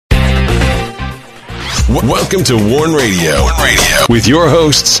Welcome to Warn Radio. With your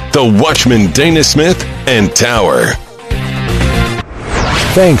hosts, the Watchman Dana Smith and Tower.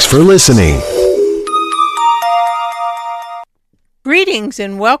 Thanks for listening. Greetings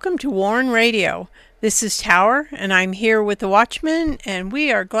and welcome to Warn Radio. This is Tower, and I'm here with the Watchman, and we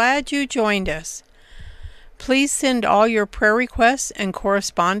are glad you joined us. Please send all your prayer requests and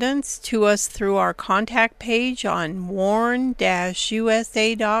correspondence to us through our contact page on warn-usa.com.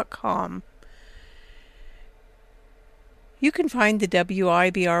 You can find the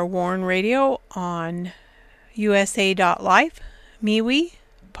WIBR Warn Radio on usa.life, MeWe,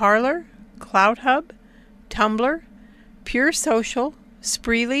 Parler, CloudHub, Tumblr, Pure Social,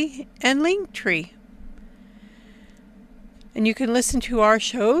 Spreely, and Linktree. And you can listen to our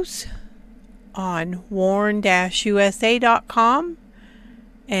shows on warn-usa.com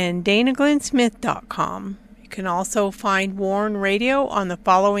and danaglennsmith.com. You can also find Warn Radio on the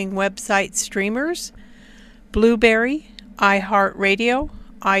following website streamers: Blueberry, iHeartRadio,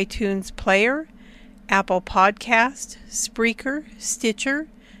 iTunes Player, Apple Podcast, Spreaker, Stitcher,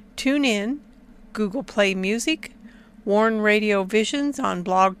 TuneIn, Google Play Music, Warn Radio Visions on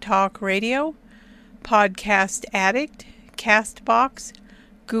Blog Talk Radio, Podcast Addict, Castbox,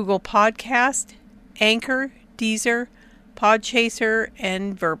 Google Podcast, Anchor, Deezer, Podchaser,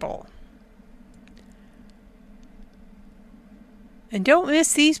 and Verbal. And don't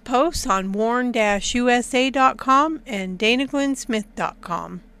miss these posts on warn-usa.com and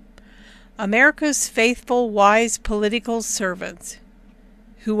danaglennsmith.com. America's faithful, wise political servants.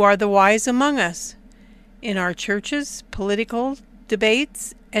 Who are the wise among us? In our churches, political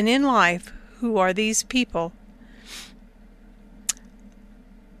debates, and in life, who are these people?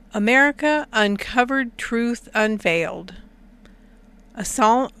 America Uncovered Truth Unveiled. As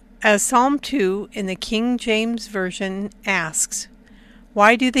Psalm 2 in the King James Version asks,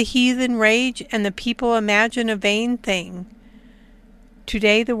 "Why do the heathen rage and the people imagine a vain thing?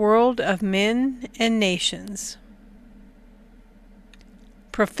 Today the world of men and nations."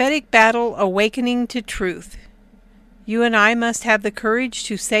 Prophetic battle awakening to truth. You and I must have the courage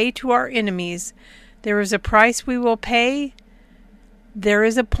to say to our enemies, there is a price we will pay. There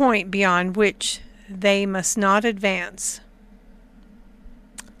is a point beyond which they must not advance.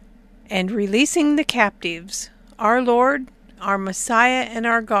 And releasing the captives. Our Lord, our Messiah, and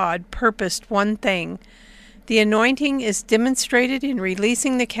our God purposed one thing. The anointing is demonstrated in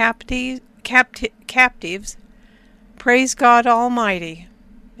releasing the captives. Praise God Almighty.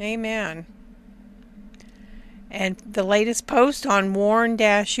 Amen. And the latest post on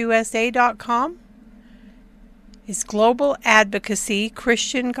warn-usa.com is Global Advocacy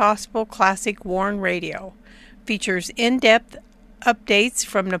Christian Gospel Classic Warn Radio. Features in-depth updates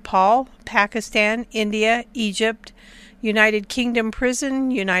from Nepal, Pakistan, India, Egypt, United Kingdom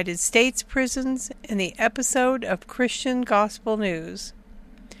prison, United States prisons, and the episode of Christian Gospel News.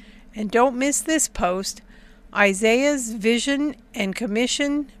 And don't miss this post, Isaiah's Vision and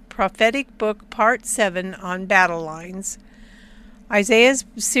Commission Prophetic Book Part 7 on Battle Lines. Isaiah's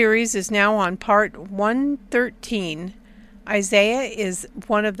series is now on Part 113. Isaiah is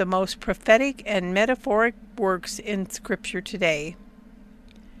one of the most prophetic and metaphoric works in Scripture today.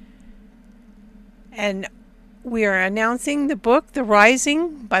 And we are announcing the book, The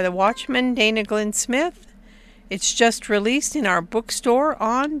Rising, by the Watchman Dana Glenn Smith. It's just released in our bookstore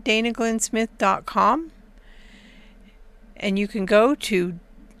on danaglennsmith.com. And you can go to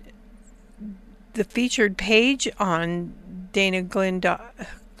the featured page on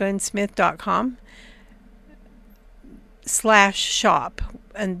danaglennsmith.com/shop.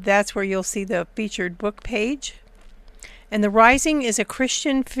 And that's where you'll see the featured book page. And The Rising is a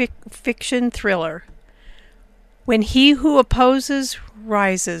Christian fiction thriller. When he who opposes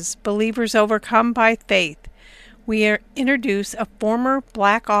rises, believers overcome by faith. We introduce a former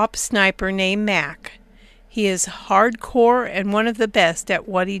Black Ops sniper named Mac. He is hardcore and one of the best at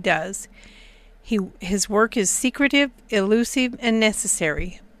what he does. His work is secretive, elusive, and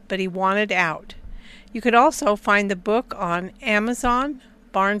necessary, but he wanted out. You could also find the book on Amazon,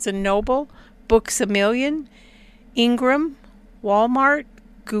 Barnes & Noble, Books A Million, Ingram, Walmart,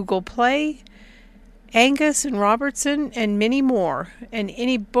 Google Play, Angus and Robertson, and many more, and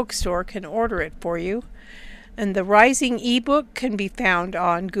any bookstore can order it for you. And the Rising ebook can be found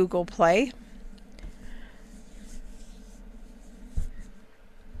on Google Play.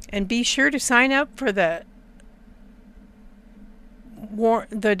 And be sure to sign up for the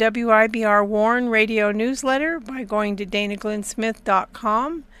WIBR Warn Radio newsletter by going to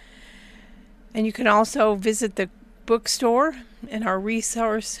danaglennsmith.com. And you can also visit the bookstore and our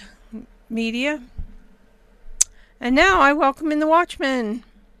resource media. And now I welcome in the Watchman.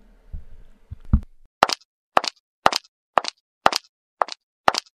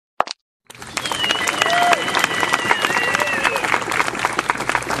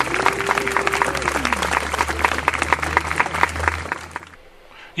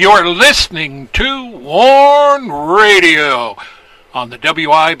 You're listening to Warn Radio on the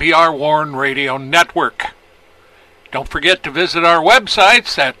WIBR Warn Radio Network. Don't forget to visit our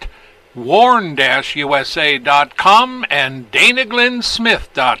websites at warn-usa.com and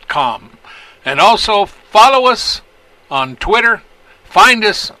danaglennsmith.com. And also follow us on Twitter, find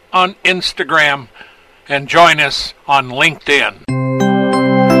us on Instagram, and join us on LinkedIn.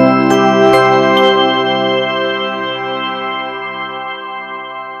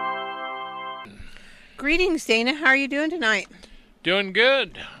 Greetings, Dana. How are you doing tonight? Doing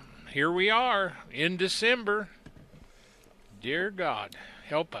good. Here we are in December. Dear God,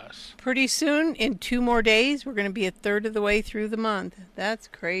 help us. Pretty soon, in 2 more days, we're going to be a third of the way through the month. That's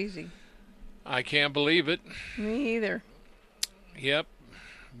crazy. I can't believe it. Me either. Yep.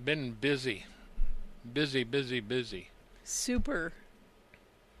 Been busy. Busy. Super.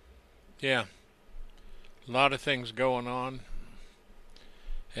 Yeah. A lot of things going on.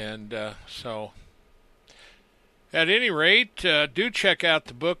 And so... At any rate, do check out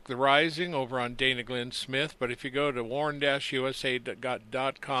the book, The Rising, over on Dana Glenn Smith. But if you go to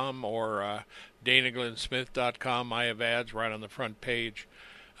warn-usa.com or danaglennsmith.com, I have ads right on the front page.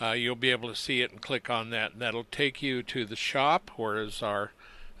 You'll be able to see it and click on that. And that'll take you to the shop, where is our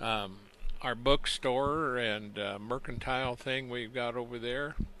bookstore and mercantile thing we've got over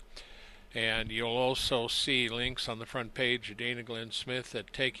there. And you'll also see links on the front page of Dana Glenn Smith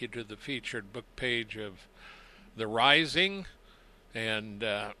that take you to the featured book page of The Rising, and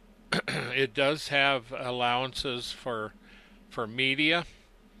it does have allowances for media.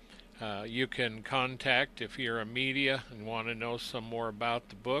 You can contact if you're a media and want to know some more about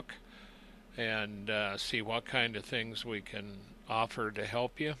the book and see what kind of things we can offer to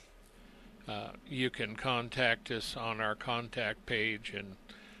help you. You can contact us on our contact page and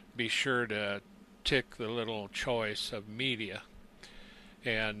be sure to tick the little choice of media.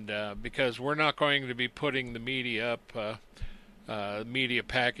 And because we're not going to be putting the media up, media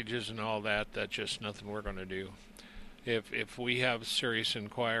packages and all that, that's just nothing we're going to do. If we have serious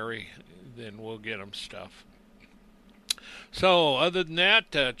inquiry, then we'll get them stuff. So other than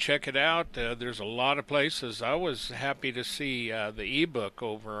that, check it out. There's a lot of places. I was happy to see the ebook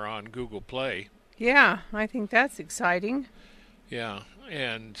over on Google Play. Yeah, I think that's exciting. Yeah,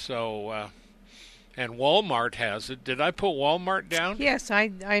 and so... and Walmart has it. Did I put Walmart down? Yes, I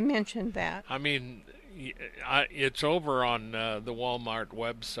mentioned that. I mean, it's over on the Walmart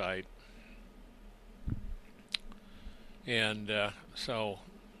website. And so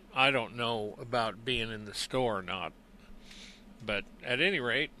I don't know about being in the store or not. But at any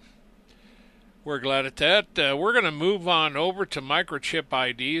rate, we're glad at that. We're going to move on over to microchip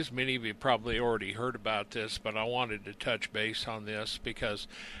IDs. Many of you probably already heard about this, but I wanted to touch base on this because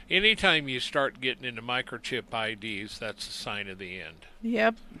anytime you start getting into microchip IDs, that's a sign of the end.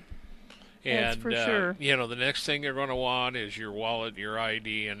 Yep. And, that's for sure. The next thing you're going to want is your wallet, your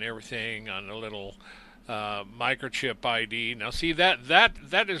ID, and everything on a little microchip ID. Now, see,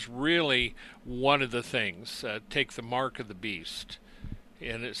 that is really one of the things. Take the mark of the beast.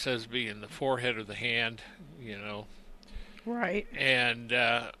 And it says be in the forehead or the hand, Right. And,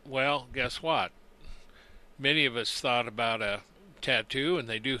 well, guess what? Many of us thought about a tattoo, and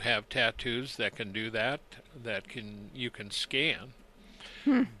they do have tattoos that can do that you can scan.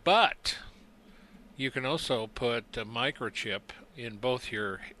 But you can also put a microchip in both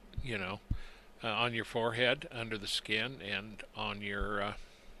your, on your forehead, under the skin, and on your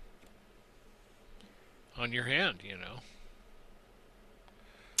hand,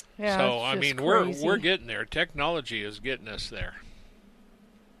 Yeah, so I mean, crazy. we're getting there. Technology is getting us there.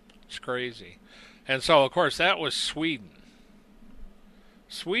 It's crazy. And so, of course, that was Sweden.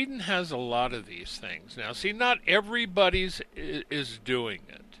 Sweden has a lot of these things. Now, see, not everybody's is doing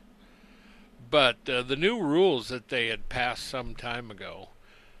it. But the new rules that they had passed some time ago,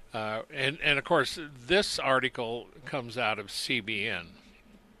 and of course, this article comes out of CBN.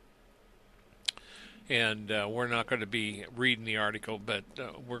 And we're not going to be reading the article, but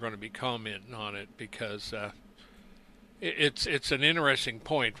we're going to be commenting on it because it's an interesting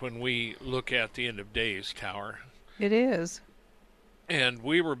point when we look at the end of days tower. It is. And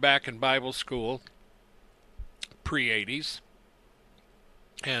we were back in Bible school pre-'80s,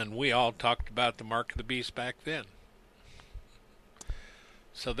 and we all talked about the mark of the beast back then.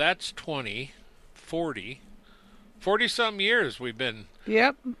 So that's 40-some years we've been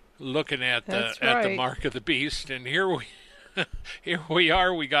looking at the mark of the beast, and here we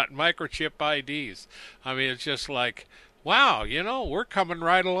are. We got microchip IDs. I mean, it's just like, wow, we're coming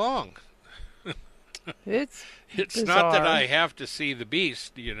right along. It's not that I have to see the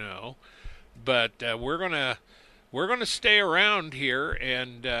beast, but we're we're going to stay around here,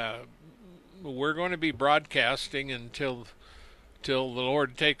 and we're going to be broadcasting until the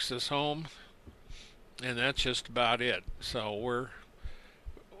Lord takes us home, and that's just about it. So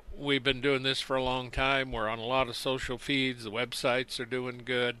we've been doing this for a long time. We're on a lot of social feeds. The websites are doing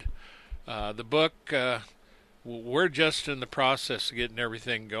good. The book, we're just in the process of getting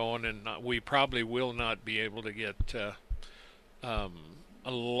everything going, and we probably will not be able to get a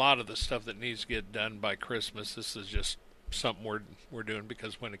lot of the stuff that needs to get done by Christmas. This is just something we're doing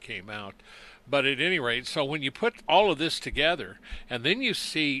because when it came out. But at any rate, so when you put all of this together, and then you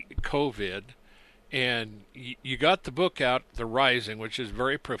see COVID, and you got the book out, The Rising, which is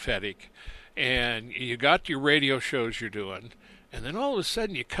very prophetic, and you got your radio shows you're doing, and then all of a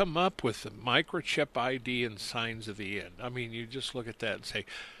sudden you come up with the microchip ID and signs of the end. I mean, you just look at that and say,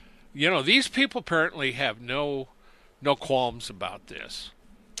 these people apparently have no qualms about this.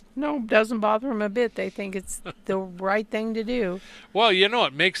 No, doesn't bother them a bit. They think it's the right thing to do. Well,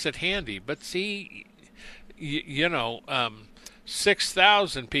 it makes it handy. But see,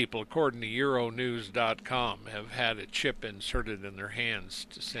 6,000 people, according to Euronews.com, have had a chip inserted in their hands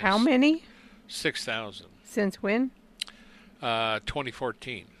since. How many? 6,000. Since when?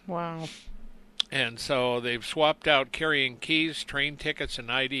 2014. Wow. And so they've swapped out carrying keys, train tickets, and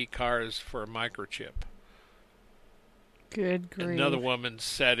ID cards for a microchip. Good grief. Another woman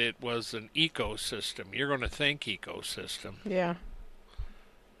said it was an ecosystem. You're going to think ecosystem. Yeah.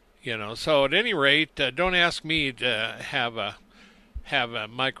 So at any rate, don't ask me to have a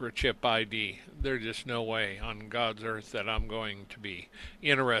microchip ID. There's just no way on God's earth that I'm going to be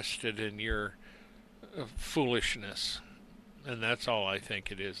interested in your foolishness. And that's all I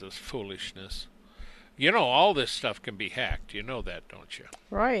think it is foolishness. All this stuff can be hacked. You know that, don't you?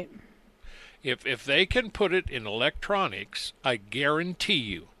 Right. If they can put it in electronics, I guarantee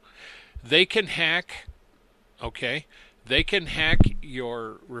you, they can hack, okay? They can hack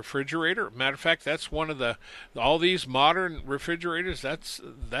your refrigerator. Matter of fact, that's one of all these modern refrigerators,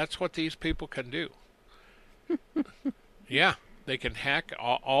 that's what these people can do. Yeah, they can hack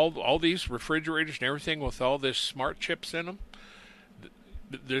all these refrigerators and everything with all this smart chips in them.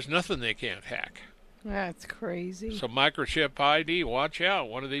 There's nothing they can't hack. That's crazy. So microchip ID, watch out.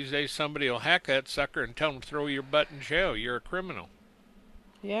 One of these days somebody will hack that sucker and tell them to throw your butt in jail. You're a criminal.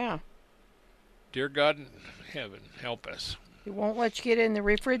 Yeah. Dear God in heaven, help us. It won't let you get in the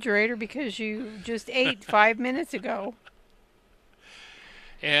refrigerator because you just ate 5 minutes ago.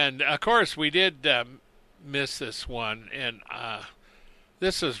 And, of course, we did miss this one. And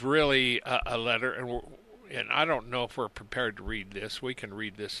this is really a letter. And I don't know if we're prepared to read this. We can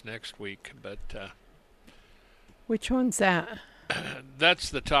read this next week. But which one's that? That's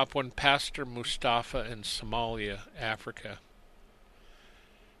the top one, Pastor Mustafa in Somalia, Africa.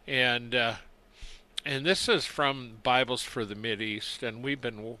 And this is from Bibles for the Mideast, and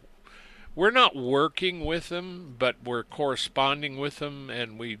we're not working with them, but we're corresponding with them,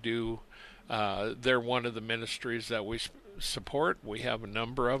 and we do. They're one of the ministries that we support. We have a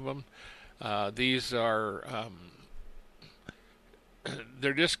number of them. These are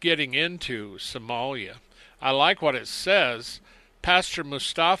they're just getting into Somalia. I like what it says. Pastor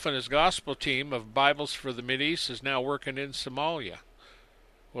Mustafa and his gospel team of Bibles for the Mideast is now working in Somalia.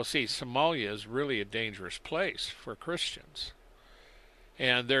 Well, see, Somalia is really a dangerous place for Christians.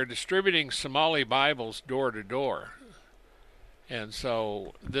 And they're distributing Somali Bibles door to door. And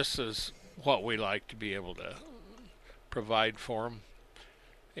so this is what we like to be able to provide for them.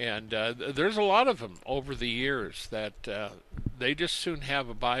 And there's a lot of them over the years that they just soon have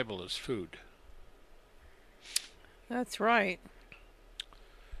a Bible as food. That's right.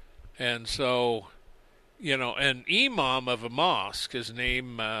 And so, an imam of a mosque, his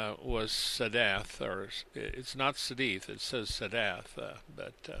name was Sadath, or it's not Sadith, it says Sadath,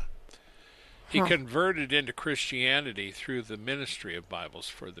 but he converted into Christianity through the ministry of Bibles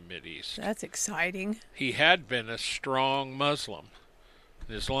for the Mideast. That's exciting. He had been a strong Muslim,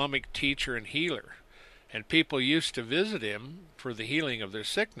 an Islamic teacher and healer, and people used to visit him for the healing of their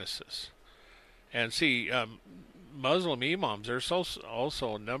sicknesses. And see, Muslim imams, there's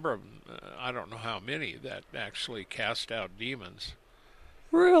also a number of them, I don't know how many, that actually cast out demons.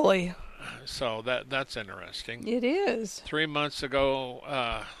 Really? So that's interesting. It is. 3 months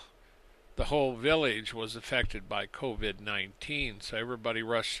ago, the whole village was affected by COVID-19, so everybody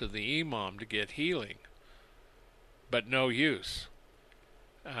rushed to the imam to get healing. But no use.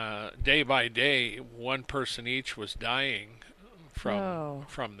 Day by day, one person each was dying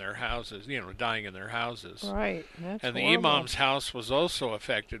from their houses, dying in their houses. Right. That's and the horrible. imam's house was also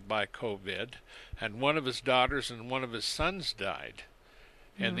affected by COVID, and one of his daughters and one of his sons died.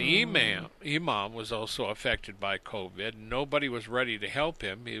 And the imam was also affected by COVID. Nobody was ready to help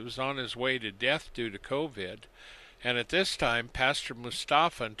him. He was on his way to death due to COVID. And at this time, Pastor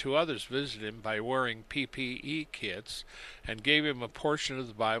Mustafa and 2 others visited him by wearing PPE kits and gave him a portion of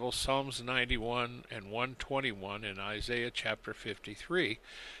the Bible, Psalms 91 and 121 and Isaiah chapter 53,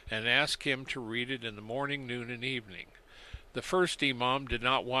 and asked him to read it in the morning, noon, and evening. The first imam did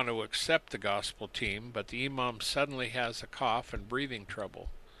not want to accept the gospel team, but the imam suddenly has a cough and breathing trouble.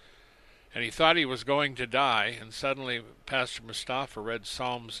 And he thought he was going to die, and suddenly Pastor Mustafa read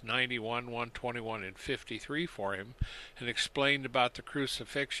Psalms 91, 121, and 53 for him, and explained about the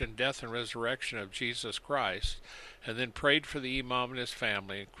crucifixion, death, and resurrection of Jesus Christ, and then prayed for the imam and his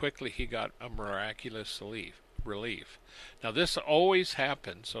family, and quickly he got a miraculous relief. Now, this always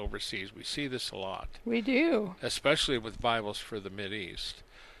happens overseas. We see this a lot. We do. Especially with Bibles for the Mideast.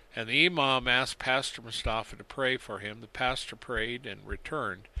 And the imam asked Pastor Mustafa to pray for him. The pastor prayed and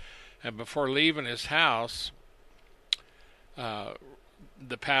returned. And before leaving his house, the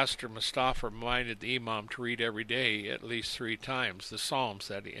pastor Mustafa reminded the imam to read every day at least 3 times the Psalms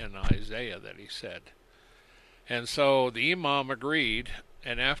and Isaiah that he said. And so the imam agreed,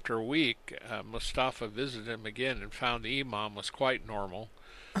 and after a week, Mustafa visited him again and found the imam was quite normal,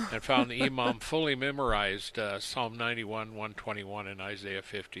 and found the imam fully memorized Psalm 91, 121, and Isaiah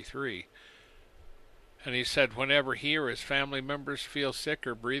 53. And he said whenever he or his family members feel sick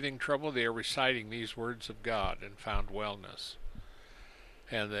or breathing trouble, they are reciting these words of God and found wellness.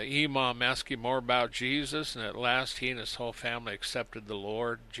 And the imam asked him more about Jesus, and at last he and his whole family accepted the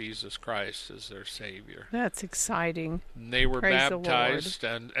Lord Jesus Christ as their Savior. That's exciting. And they were Praise baptized,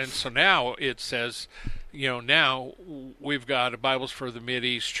 and so now it says, now we've got a Bibles for the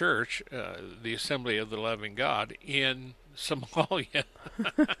Mideast Church, the Assembly of the Loving God, in Somalia.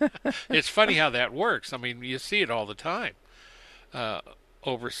 It's funny how that works. I mean, you see it all the time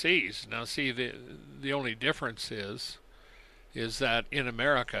overseas. Now, see, the only difference is that in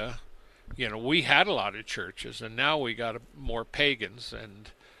America, we had a lot of churches, and now we got more pagans,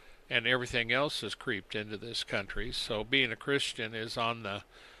 and everything else has creeped into this country. So being a Christian is on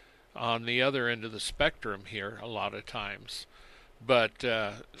the other end of the spectrum here a lot of times. But,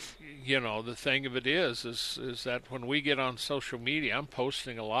 the thing of it is that when we get on social media, I'm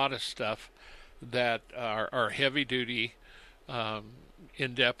posting a lot of stuff that are heavy-duty,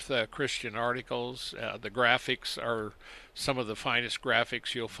 in-depth Christian articles. The graphics are some of the finest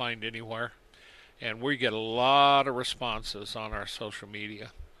graphics you'll find anywhere. And we get a lot of responses on our social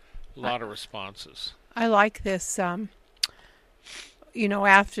media. A lot of responses. I like this. After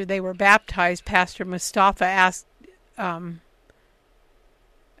they were baptized, Pastor Mustafa asked...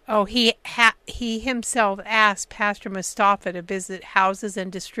 he himself asked Pastor Mustafa to visit houses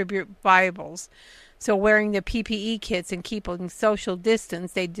and distribute Bibles. So wearing the PPE kits and keeping social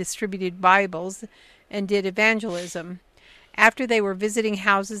distance, they distributed Bibles and did evangelism. After they were visiting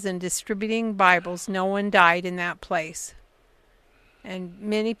houses and distributing Bibles, no one died in that place. And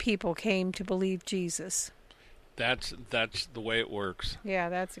many people came to believe Jesus. That's the way it works. Yeah,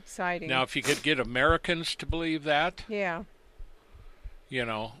 that's exciting. Now, if you could get Americans to believe that... Yeah.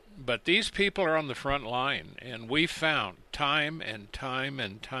 But these people are on the front line, and we found time and time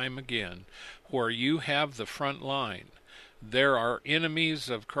and time again where you have the front line, there are enemies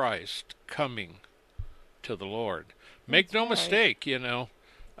of Christ coming to the Lord. Make no mistake,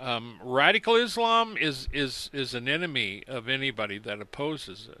 radical Islam is an enemy of anybody that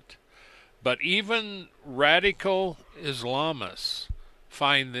opposes it. But even radical Islamists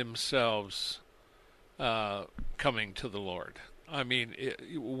find themselves coming to the Lord. I mean,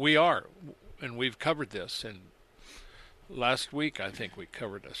 we are, and we've covered this. And last week, I think we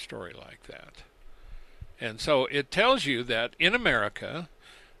covered a story like that. And so it tells you that in America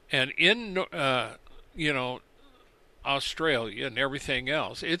and in, Australia and everything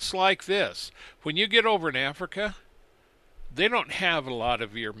else, it's like this. When you get over in Africa, they don't have a lot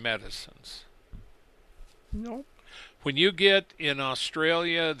of your medicines. Nope. When you get in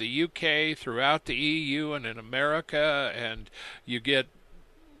Australia, the UK, throughout the EU, and in America, and you get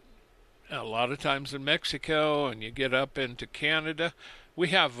a lot of times in Mexico, and you get up into Canada, we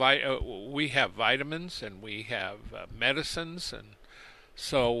have vitamins and we have medicines, and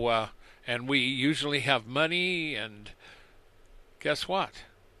so and we usually have money. And guess what?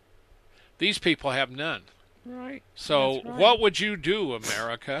 These people have none. Right. So right. What would you do,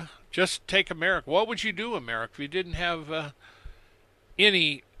 America? Just take America. What would you do, America, if you didn't have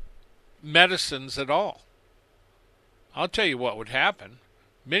any medicines at all? I'll tell you what would happen.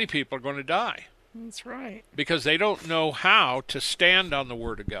 Many people are going to die. That's right. Because they don't know how to stand on the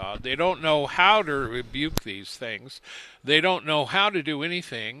Word of God. They don't know how to rebuke these things. They don't know how to do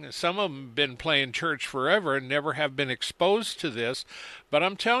anything. Some of them have been playing church forever and never have been exposed to this. But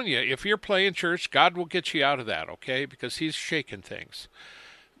I'm telling you, if you're playing church, God will get you out of that, okay? Because He's shaking things.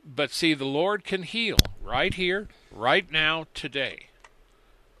 But see, the Lord can heal right here, right now, today.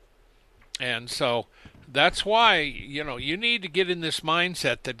 And so that's why, you need to get in this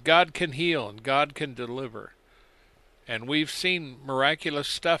mindset that God can heal and God can deliver. And we've seen miraculous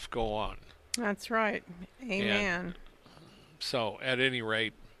stuff go on. That's right. Amen. And so, at any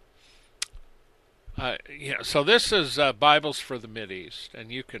rate, so this is Bibles for the Mideast,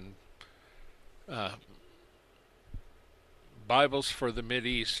 and you can Bibles for the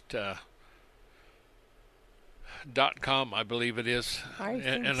Mideast. .com, I believe it is,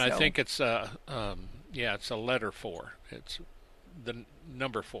 I think it's it's a letter 4. It's the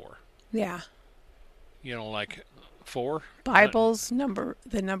number 4. Yeah. Like 4. Bibles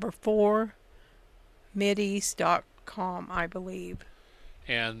the number 4, Mideast.com, I believe.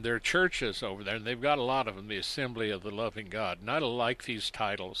 And their churches over there, and they've got a lot of them. The Assembly of the Loving God, and I like these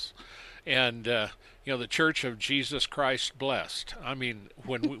titles. And the Church of Jesus Christ Blessed. I mean,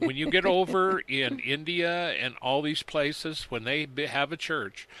 when you get over in India and all these places, when they have a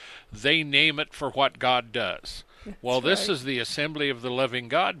church, they name it for what God does. Well, this is the Assembly of the Loving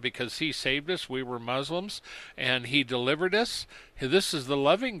God because He saved us. We were Muslims, and He delivered us. This is the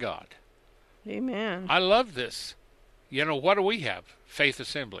loving God. Amen. I love this. What do we have? Faith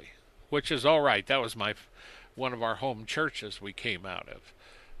Assembly, which is all right. That was one of our home churches we came out of.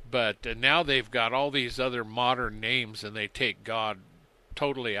 But now they've got all these other modern names, and they take God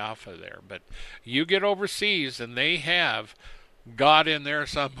totally off of there. But you get overseas, and they have God in there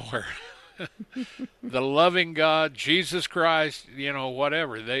somewhere. The loving God, Jesus Christ,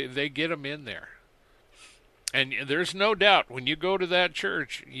 whatever. They get them in there. And there's no doubt, when you go to that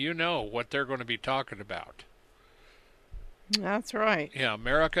church, you know what they're going to be talking about. That's right. Yeah,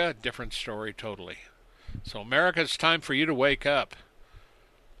 America, different story totally. So, America, it's time for you to wake up.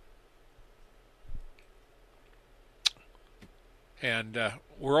 And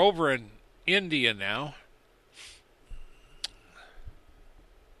we're over in India now.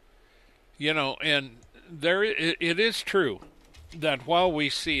 And it is true that while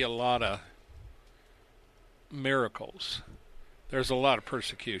we see a lot of miracles, there's a lot of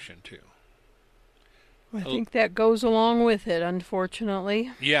persecution too. I think that goes along with it,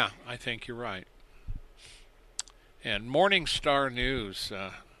 unfortunately. Yeah, I think you're right. And Morning Star News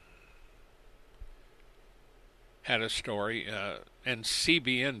had a story, and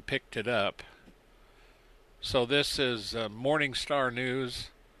CBN picked it up. So this is Morning Star News,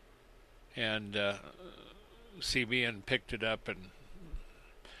 and CBN picked it up,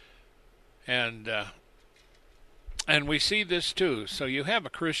 and we see this too. So you have a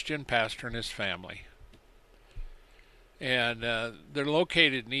Christian pastor and his family, and they're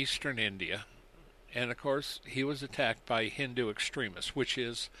located in eastern India, and of course he was attacked by Hindu extremists, which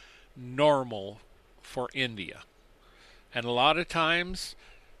is normal for India. And a lot of times,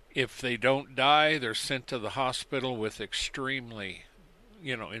 if they don't die, they're sent to the hospital with extremely,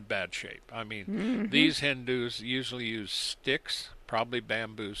 in bad shape. I mean, these Hindus usually use sticks, probably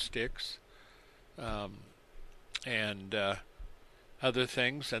bamboo sticks, and other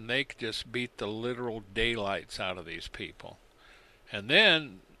things, and they just beat the literal daylights out of these people. And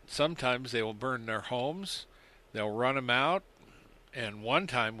then, sometimes they will burn their homes, they'll run them out. And one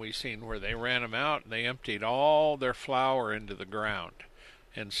time we seen where they ran them out and they emptied all their flour into the ground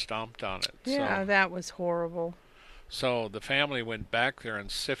and stomped on it. Yeah, that was horrible. So the family went back there and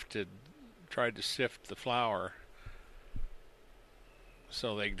tried to sift the flour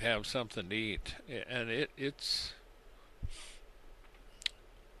so they could have something to eat. And it's...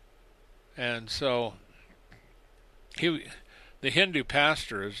 And so the Hindu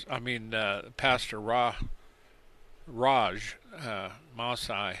pastor Pastor Raj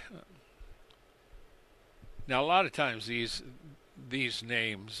Masai. Now, a lot of times these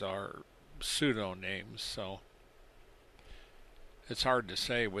names are pseudo-names, so it's hard to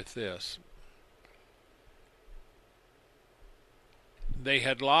say with this. He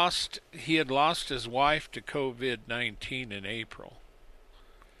had lost his wife to COVID-19 in April.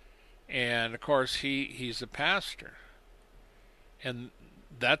 And, of course, he's a pastor. And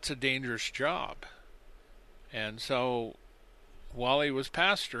that's a dangerous job. And so, while he was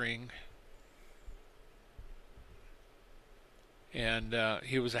pastoring, and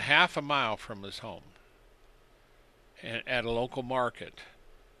he was a half a mile from his home, at a local market,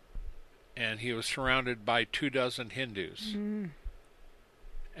 and he was surrounded by 24 Hindus.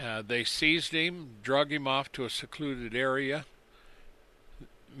 They seized him, drug him off to a secluded area,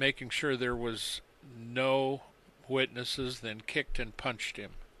 making sure there was no witnesses, then kicked and punched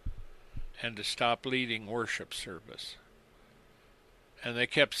him, and to stop leading worship service. And they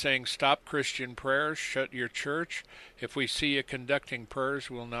kept saying, "Stop Christian prayers, shut your church. If we see you conducting prayers,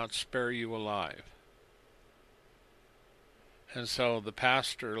 we'll not spare you alive." And so the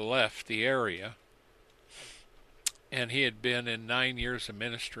pastor left the area, and he had been in 9 years of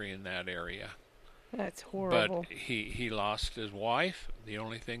ministry in that area. That's horrible. But he lost his wife. The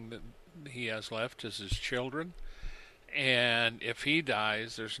only thing that he has left is his children. And if he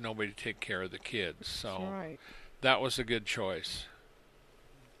dies, there's nobody to take care of the kids. So That's right. that was a good choice.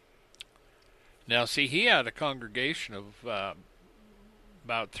 Now, see, he had a congregation of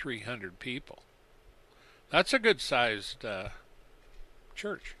about 300 people. That's a good-sized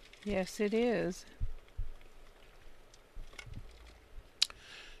church. Yes, it is.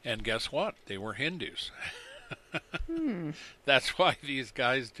 And guess what? They were Hindus. That's why these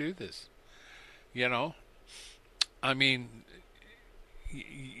guys do this. You know? I mean,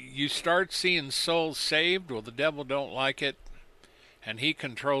 you start seeing souls saved. Well, the devil don't like it. And he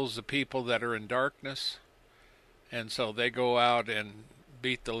controls the people that are in darkness. And so they go out and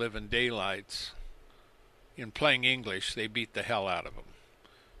beat the living daylights. In plain English, they beat the hell out of them.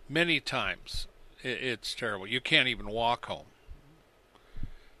 Many times. It's terrible. You can't even walk home.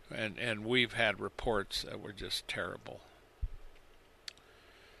 And we've had reports that were just terrible.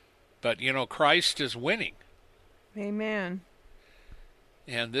 But, you know, Christ is winning. Amen.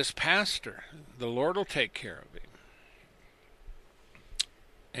 And this pastor, the Lord will take care of him.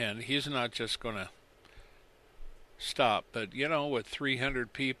 And he's not just going to stop. But, you know, with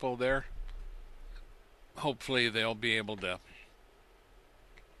 300 people there, hopefully they'll be able to...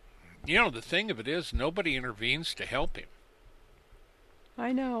 You know, the thing of it is, nobody intervenes to help him.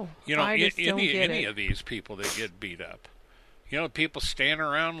 I know. You know, I just don't get any it. of these people that get beat up. You know, people stand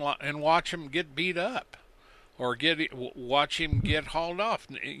around and watch him get beat up. Or watch him get hauled off.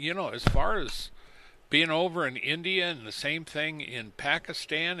 You know, as far as being over in India and the same thing in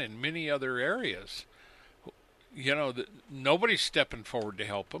Pakistan and many other areas, you know, nobody's stepping forward to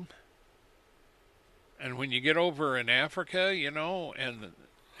help them. And when you get over in Africa, you know, and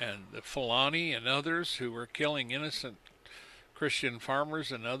the Fulani and others who were killing innocent Christian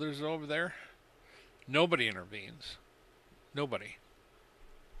farmers and others over there, nobody intervenes. Nobody.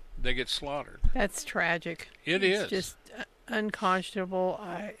 They get slaughtered. That's tragic. It's It's just unconscionable.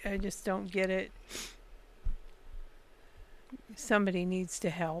 I just don't get it. Somebody needs to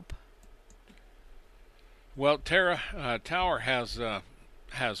help. Well, Tower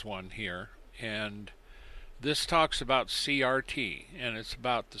has one here, and this talks about CRT, and it's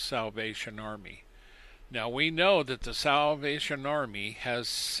about the Salvation Army. Now, we know that the Salvation Army has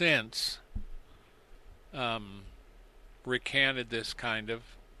since recanted this kind of,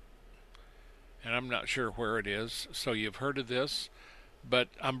 and I'm not sure where it is, so you've heard of this, but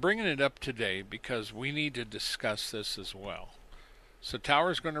I'm bringing it up today because we need to discuss this as well. So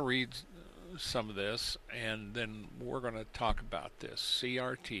Tower's going to read some of this, and then we're going to talk about this.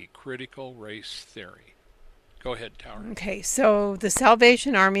 CRT, Critical Race Theory. Go ahead, Tower. Okay, so the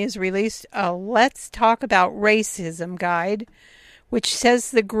Salvation Army has released a Let's Talk About Racism guide, which says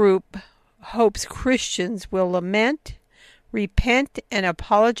the group hopes Christians will lament, repent, and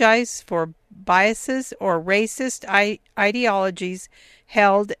apologize for biases or racist ideologies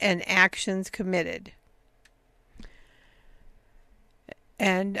held and actions committed.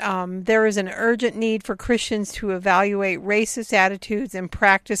 And there is an urgent need for Christians to evaluate racist attitudes and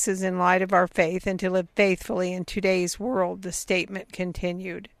practices in light of our faith and to live faithfully in today's world, the statement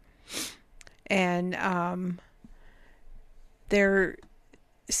continued. And they're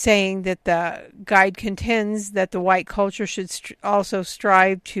saying that the guide contends that the white culture should also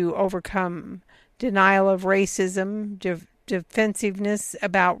strive to overcome denial of racism, defensiveness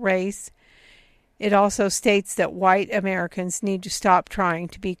about race. It also states that white Americans need to stop trying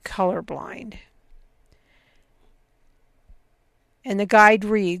to be colorblind. And the guide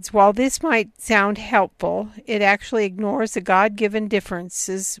reads, while this might sound helpful, it actually ignores the God-given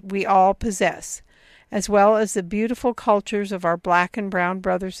differences we all possess, as well as the beautiful cultures of our black and brown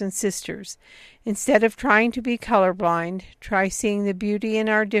brothers and sisters. Instead of trying to be colorblind, try seeing the beauty in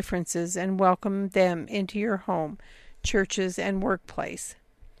our differences and welcome them into your home, churches, and workplace.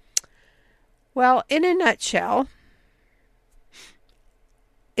 Well, in a nutshell,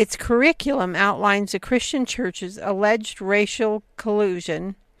 its curriculum outlines the Christian Church's alleged racial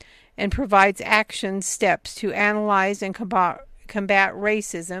collusion and provides action steps to analyze and combat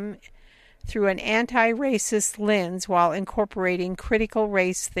racism through an anti-racist lens while incorporating critical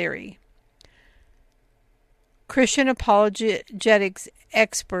race theory. Christian apologetics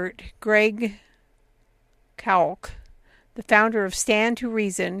expert Greg Koukl, the founder of Stand to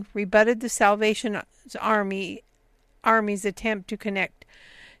Reason, rebutted the Salvation Army's attempt to connect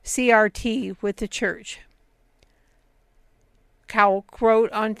CRT with the church. Koukl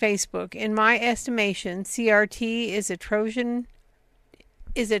wrote on Facebook, "In my estimation, CRT is a Trojan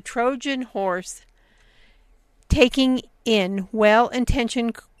horse taking in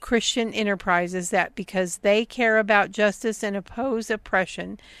well-intentioned Christian enterprises that, because they care about justice and oppose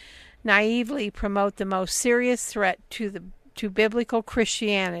oppression, naively promote the most serious threat to biblical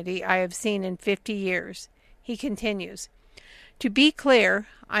Christianity I have seen in 50 years." He continues, "To be clear,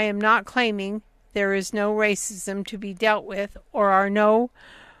 I am not claiming there is no racism to be dealt with or are no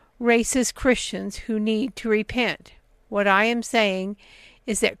racist Christians who need to repent. What I am saying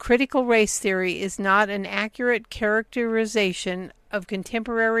is that critical race theory is not an accurate characterization of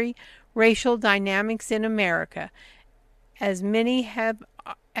contemporary racial dynamics in America, as many have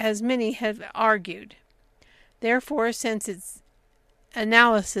argued. Therefore, since its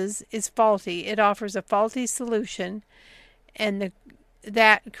analysis is faulty, it offers a faulty solution, and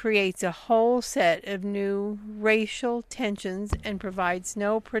that creates a whole set of new racial tensions and provides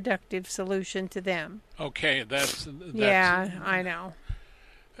no productive solution to them." Okay, that's yeah, I know.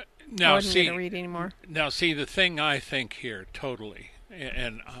 Now, I wasn't going to read anymore. Now, see, the thing I think here totally,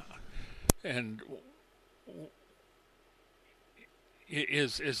 and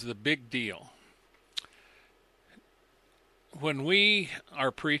is the big deal. When we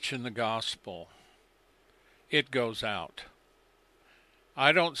are preaching the gospel, it goes out.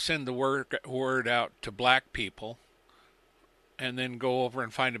 I don't send the word out to black people and then go over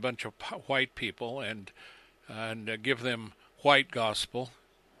and find a bunch of white people and give them white gospel,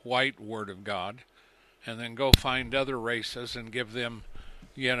 white word of God, and then go find other races and give them,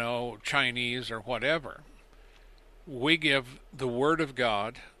 Chinese or whatever. We give the word of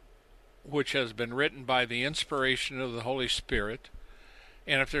God, which has been written by the inspiration of the Holy Spirit.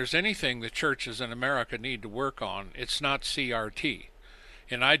 And if there's anything the churches in America need to work on, it's not CRT.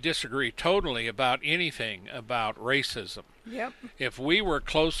 And I disagree totally about anything about racism. Yep. If we were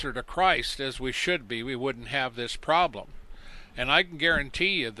closer to Christ as we should be, we wouldn't have this problem. And I can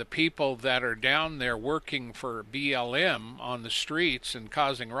guarantee you the people that are down there working for BLM on the streets and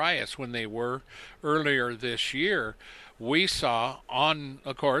causing riots when they were earlier this year, we saw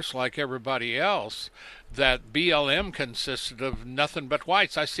of course, like everybody else, that BLM consisted of nothing but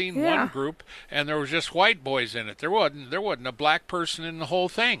whites. I seen one group and there was just white boys in it. There wasn't a black person in the whole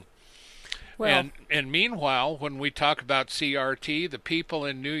thing. Well, and meanwhile, when we talk about CRT, the people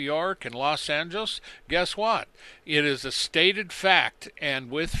in New York and Los Angeles, guess what? It is a stated fact,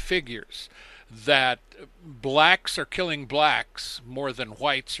 and with figures, that blacks are killing blacks more than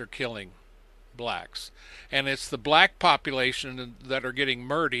whites are killing blacks. And it's the black population that are getting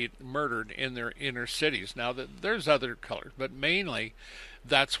murdered in their inner cities. Now, there's other colors, but mainly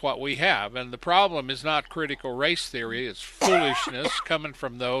that's what we have. And the problem is not critical race theory. It's foolishness coming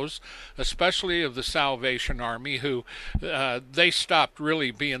from those, especially of the Salvation Army, who they stopped really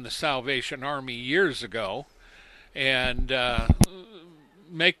being the Salvation Army years ago. And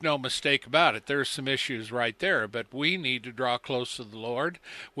make no mistake about it, there's some issues right there, but we need to draw close to the Lord.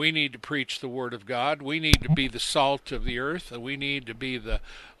 We need to preach the Word of God. We need to be the salt of the earth. We need to be the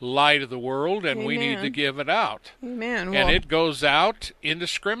light of the world, and we need to give it out. Amen. And it goes out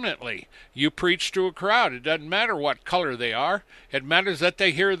indiscriminately. You preach to a crowd. It doesn't matter what color they are. It matters that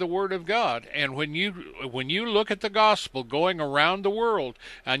they hear the Word of God. And when you look at the gospel going around the world,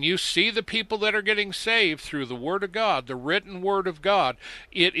 and you see the people that are getting saved through the Word of God, the written Word of God,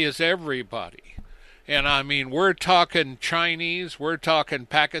 it is everybody. And I mean, we're talking Chinese, we're talking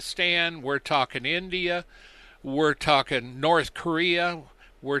Pakistan, we're talking India, we're talking North Korea,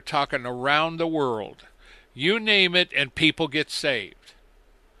 we're talking around the world. You name it, and people get saved.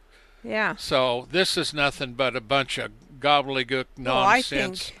 Yeah. So this is nothing but a bunch of gobbledygook nonsense. Well, I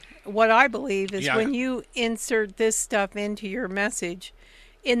think what I believe is when you insert this stuff into your message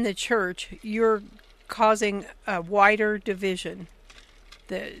in the church, you're causing a wider division.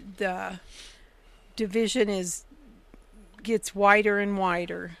 The division gets wider and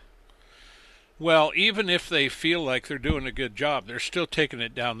wider. Well, even if they feel like they're doing a good job, they're still taking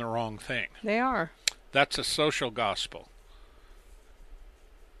it down the wrong thing. They are. That's a social gospel.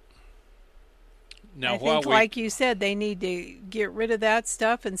 Now, I think, like you said, they need to get rid of that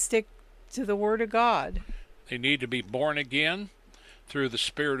stuff and stick to the Word of God. They need to be born again through the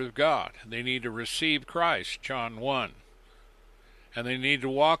Spirit of God. They need to receive Christ, John 1. And they need to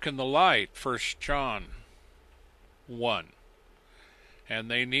walk in the light, 1 John 1. And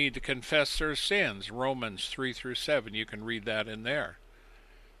they need to confess their sins, Romans 3 through 7. You can read that in there.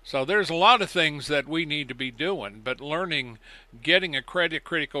 So there's a lot of things that we need to be doing, but getting a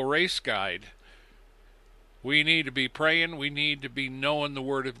critical race guide, we need to be praying, we need to be knowing the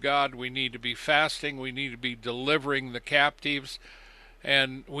Word of God, we need to be fasting, we need to be delivering the captives,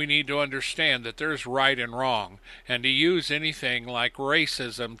 and we need to understand that there's right and wrong. And to use anything like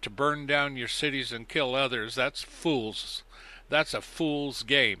racism to burn down your cities and kill others, that's fools. That's a fool's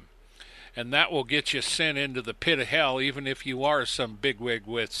game. And that will get you sent into the pit of hell, even if you are some bigwig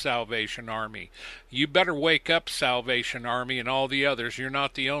with Salvation Army. You better wake up, Salvation Army, and all the others. You're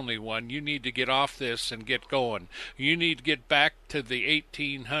not the only one. You need to get off this and get going. You need to get back to the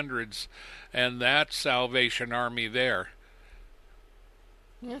 1800s and that Salvation Army there.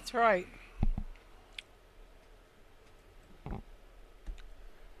 That's right.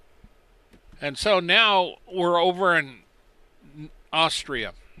 And so now we're over in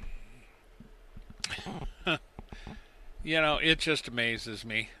Austria. It just amazes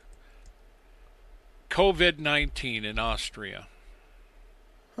me. COVID-19 in Austria.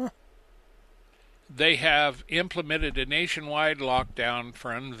 Huh. They have implemented a nationwide lockdown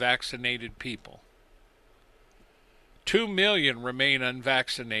for unvaccinated people. 2 million remain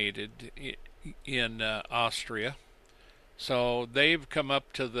unvaccinated in Austria. So they've come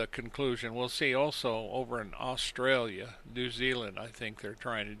up to the conclusion. We'll see also over in Australia, New Zealand, I think they're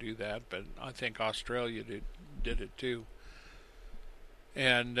trying to do that, but I think Australia did it too.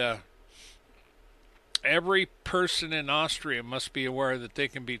 And every person in Austria must be aware that they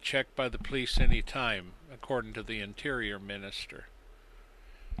can be checked by the police any time, according to the Interior Minister.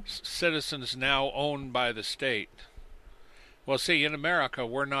 Citizens now owned by the state. Well, see, in America,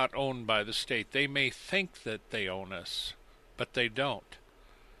 we're not owned by the state. They may think that they own us, but they don't.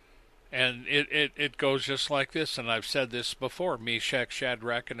 And it goes just like this, and I've said this before, Meshach,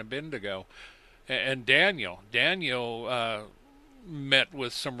 Shadrach, and Abednego. And Daniel met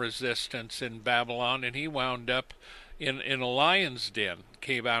with some resistance in Babylon, and he wound up in a lion's den,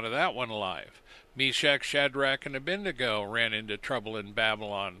 came out of that one alive. Meshach, Shadrach, and Abednego ran into trouble in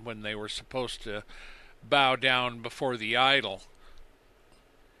Babylon when they were supposed to bow down before the idol,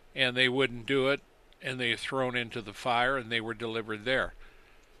 and they wouldn't do it, and they were thrown into the fire, and they were delivered there.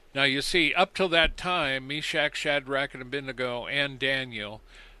 Now you see, up till that time, Meshach, Shadrach, and Abednego, and Daniel,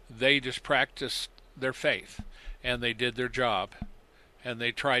 they just practiced their faith, and they did their job, and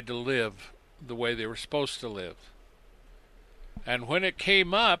they tried to live the way they were supposed to live. And when it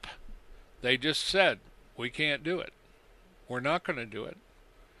came up, they just said, we can't do it. We're not going to do it.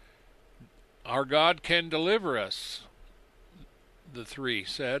 Our God can deliver us, the three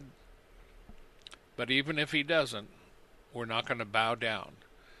said. But even if he doesn't, we're not going to bow down.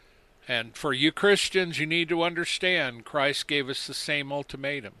 And for you Christians, you need to understand, Christ gave us the same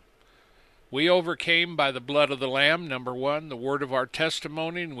ultimatum. We overcame by the blood of the Lamb, number one, the word of our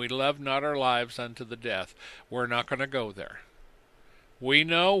testimony, and we loved not our lives unto the death. We're not going to go there. We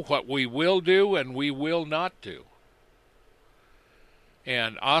know what we will do and we will not do.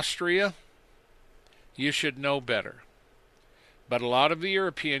 And Austria, you should know better. But a lot of the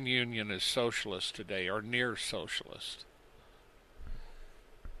European Union is socialist today, or near socialist.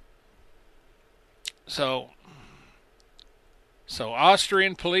 So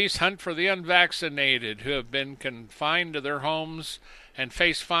Austrian police hunt for the unvaccinated who have been confined to their homes and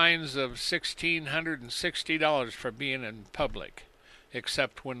face fines of $1,660 for being in public,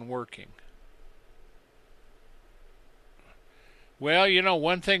 except when working. Well,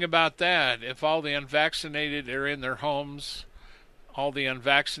 one thing about that, if all the unvaccinated are in their homes, and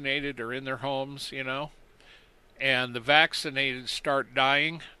the vaccinated start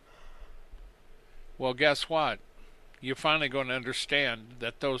dying, well, guess what? You're finally going to understand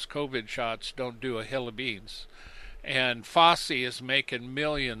that those COVID shots don't do a hill of beans. And Fossey is making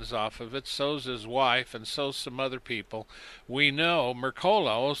millions off of it, so's his wife, and so's some other people. We know Mercola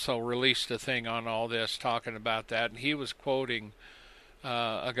also released a thing on all this talking about that, and he was quoting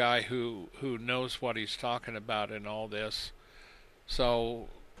a guy who knows what he's talking about in all this. So,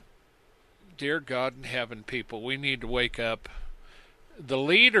 dear God in heaven, people, we need to wake up. The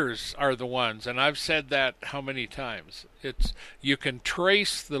leaders are the ones, and I've said that how many times. You can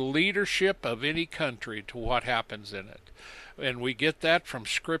trace the leadership of any country to what happens in it. And we get that from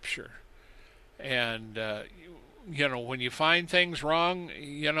Scripture. And, when you find things wrong,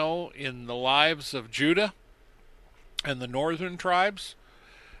 in the lives of Judah and the northern tribes,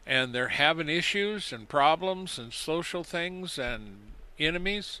 and they're having issues and problems and social things and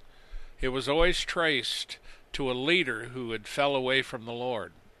enemies, it was always traced to a leader who had fell away from the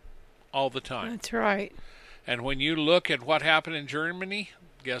Lord all the time. That's right. And when you look at what happened in Germany,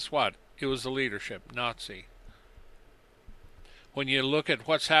 guess what? It was the leadership, Nazi. When you look at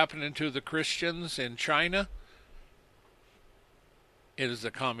what's happening to the Christians in China, it is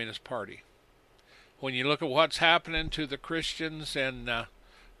the Communist Party. When you look at what's happening to the Christians in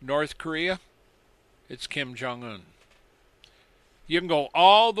North Korea, it's Kim Jong-un. You can go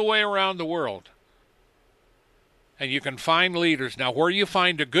all the way around the world, and you can find leaders. Now, where you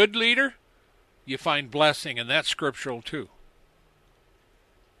find a good leader, you find blessing, and that's scriptural too.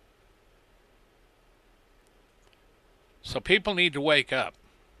 So people need to wake up.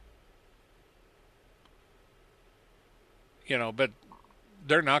 But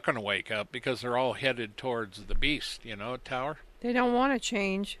they're not going to wake up because they're all headed towards the beast, Tower. They don't want to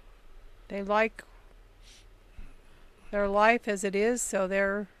change. They like their life as it is, so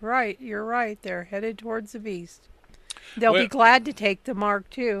they're right. You're right. They're headed towards the beast. They'll be glad to take the mark,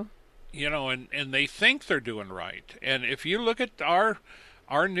 too. And they think they're doing right. And if you look at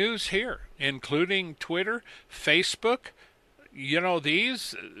our news here, including Twitter, Facebook,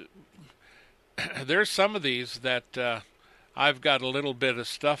 these, there's some of these that I've got a little bit of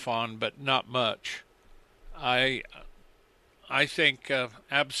stuff on, but not much. I think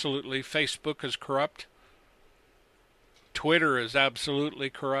absolutely Facebook is corrupt. Twitter is absolutely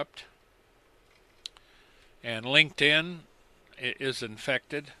corrupt. And LinkedIn is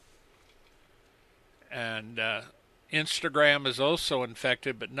infected. And Instagram is also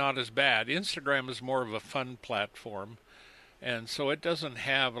infected, but not as bad. Instagram is more of a fun platform, and so it doesn't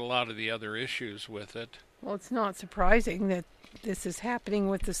have a lot of the other issues with it. Well, it's not surprising that this is happening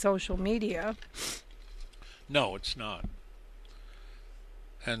with the social media. No, it's not.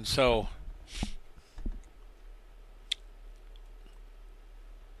 And so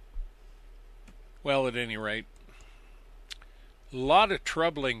well, at any rate, a lot of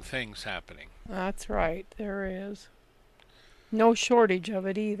troubling things happening. That's right, there is. No shortage of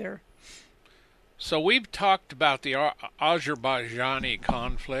it either. So we've talked about the Azerbaijani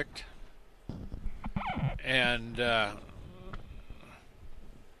conflict and the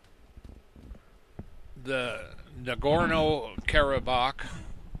Nagorno-Karabakh,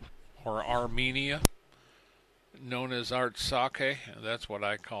 or Armenia, known as Artsakh, that's what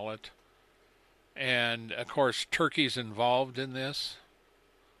I call it. And, of course, Turkey's involved in this.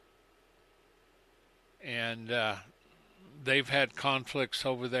 And they've had conflicts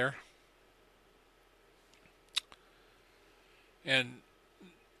over there. And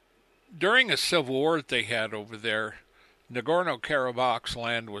during a civil war that they had over there, Nagorno-Karabakh's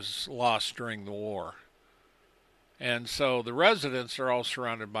land was lost during the war. And so the residents are all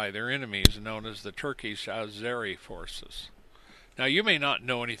surrounded by their enemies, known as the Turkish Azeri forces. Now, you may not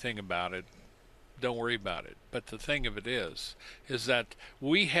know anything about it. Don't worry about it. But the thing of it is that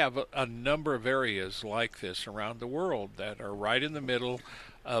we have a number of areas like this around the world that are right in the middle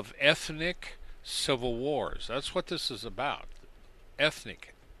of ethnic civil wars. That's what this is about,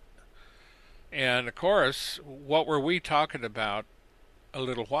 ethnic. And, of course, what were we talking about a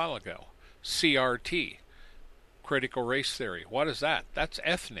little while ago? CRT, critical race theory. What is that? That's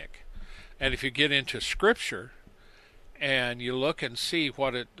ethnic. And if you get into Scripture and you look and see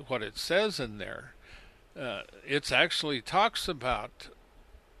what it says in there, it actually talks about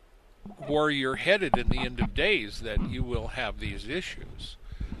where you're headed in the end of days, that you will have these issues.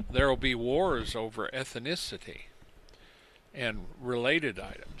 There will be wars over ethnicity and related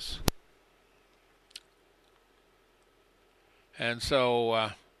items. And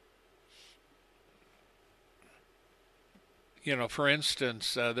so, for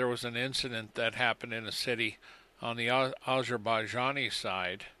instance, there was an incident that happened in a city on the Azerbaijani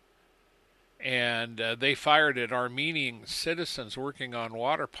side, and they fired at Armenian citizens working on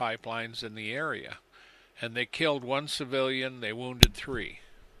water pipelines in the area. And they killed one civilian, they wounded 3.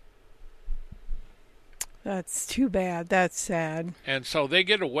 That's too bad. That's sad. And so they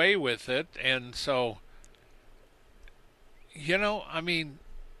get away with it, and so,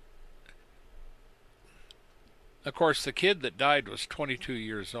 of course, the kid that died was 22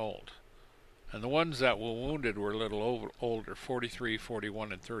 years old. And the ones that were wounded were a little older, 43,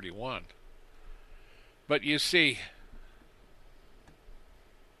 41, and 31. But you see,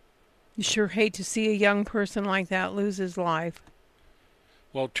 you sure hate to see a young person like that lose his life.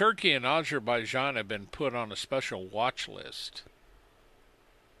 Well, Turkey and Azerbaijan have been put on a special watch list.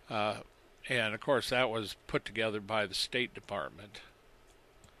 And, of course, that was put together by the State Department.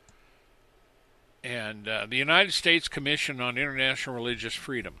 And the United States Commission on International Religious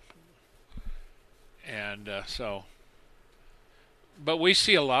Freedom. And but we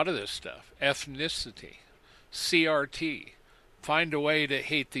see a lot of this stuff. Ethnicity. CRT. Find a way to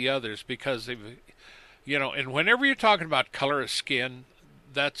hate the others because they've, and whenever you're talking about color of skin,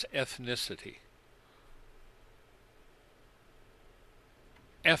 that's ethnicity.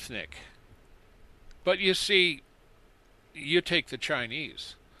 Ethnic. But you see, you take the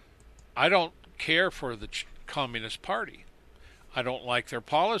Chinese. I don't care for the Communist Party. I don't like their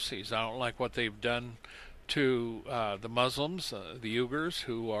policies. I don't like what they've done to the Muslims, the Uyghurs,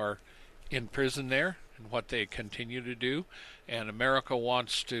 who are in prison there, and what they continue to do. And America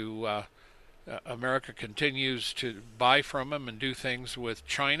America continues to buy from them and do things with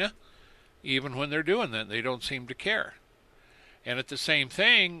China, even when they're doing that. They don't seem to care. And at the same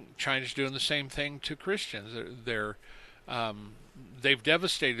thing, China's doing the same thing to Christians. They've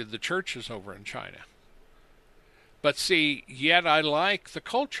devastated the churches over in China. But see, yet I like the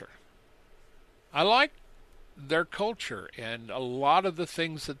culture. I like their culture and a lot of the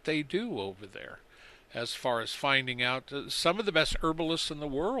things that they do over there. As far as finding out, some of the best herbalists in the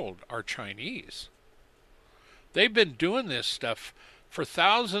world are Chinese. They've been doing this stuff for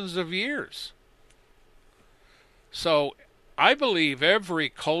thousands of years. So I believe every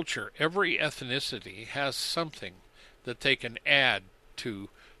culture, every ethnicity has something that they can add to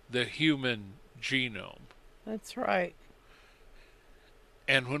the human genome. That's right.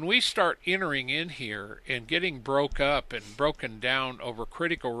 And when we start entering in here and getting broken down over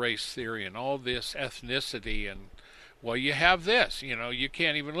critical race theory and all this ethnicity, and well, you have this, you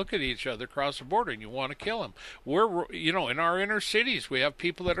can't even look at each other across the border and you want to kill them. In our inner cities, we have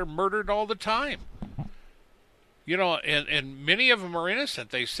people that are murdered all the time. And many of them are innocent.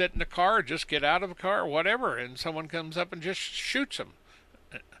 They sit in a car, just get out of a car, or whatever, and someone comes up and just shoots them.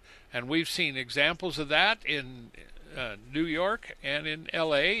 And we've seen examples of that in New York and in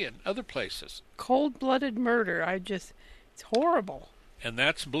L.A. and other places. Cold-blooded murder. It's horrible. And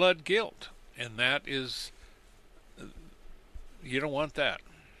that's blood guilt. And that is, you don't want that.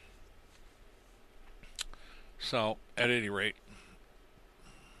 So, at any rate,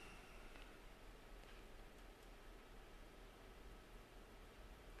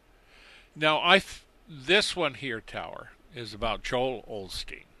 now this one here, Tower, is about Joel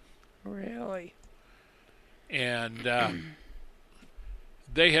Osteen. Really? And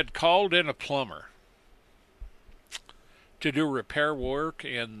they had called in a plumber to do repair work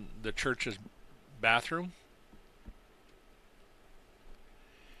in the church's bathroom.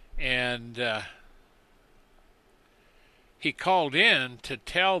 And he called in to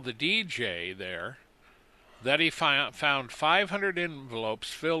tell the DJ there that he found 500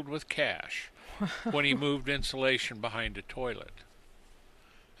 envelopes filled with cash when he moved insulation behind a toilet.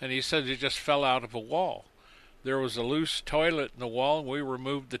 And he said it just fell out of a wall. There was a loose toilet in the wall, and we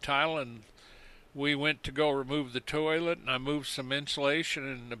removed the tile, and we went to go remove the toilet, and I moved some insulation,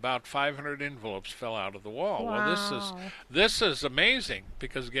 and about 500 envelopes fell out of the wall. Wow. Well, this is amazing,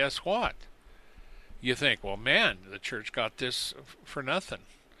 because guess what? You think, well, man, the church got this for nothing.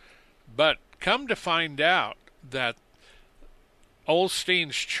 But come to find out that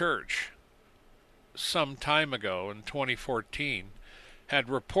Osteen's church, some time ago in 2014, had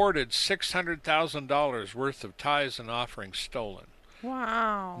reported $600,000 worth of tithes and offerings stolen.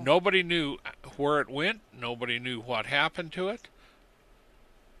 Wow. Nobody knew where it went. Nobody knew what happened to it.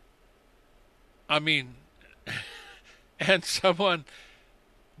 I mean, and someone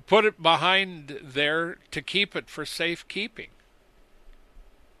put it behind there to keep it for safekeeping.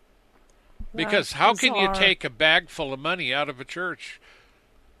 Because how can you take a bag full of money out of a church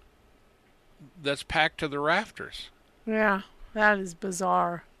that's packed to the rafters? Yeah. That is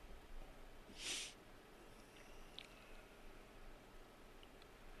bizarre.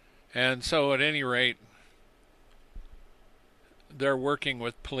 And so, at any rate, they're working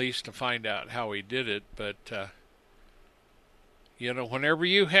with police to find out how he did it. But, whenever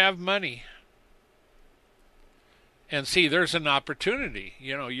you have money, and see, there's an opportunity.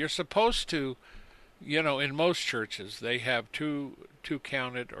 You're supposed to, in most churches, they have two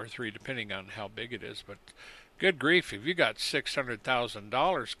counted or three, depending on how big it is. But good grief, if you got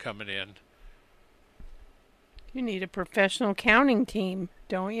 $600,000 coming in. You need a professional counting team,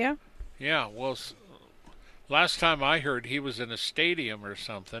 don't you? Yeah, well, last time I heard he was in a stadium or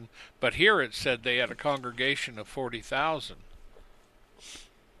something, but here it said they had a congregation of 40,000.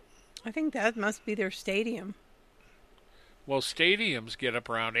 I think that must be their stadium. Well, stadiums get up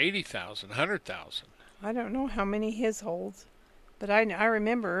around 80,000, 100,000. I don't know how many his holds. But I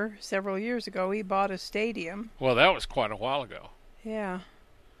remember several years ago he bought a stadium. Well, that was quite a while ago. Yeah.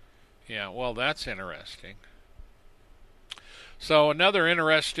 Yeah, well, that's interesting. So another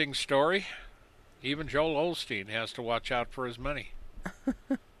interesting story. Even Joel Osteen has to watch out for his money.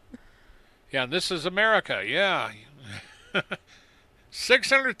 Yeah, and this is America. Yeah.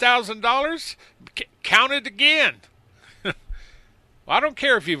 $600,000? Count it again. I don't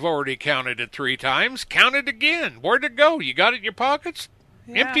care if you've already counted it 3 times. Count it again. Where'd it go? You got it in your pockets?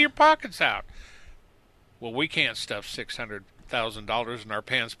 Yeah. Empty your pockets out. Well, we can't stuff $600,000 in our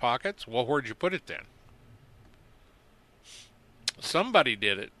pants pockets. Well, where'd you put it then? Somebody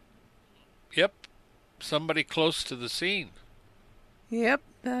did it. Yep. Somebody close to the scene. Yep,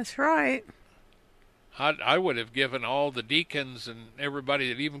 that's right. I would have given all the deacons and everybody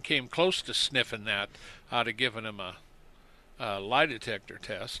that even came close to sniffing that, I'd have given them a lie detector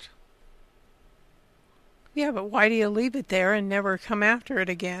test. Yeah, but why do you leave it there and never come after it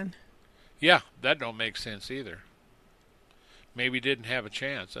again? Yeah, that don't make sense either. Maybe didn't have a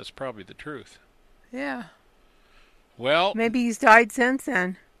chance. That's probably the truth. Yeah. Well, maybe he's died since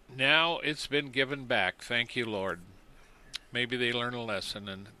then. Now it's been given back. Thank you, Lord. Maybe they learn a lesson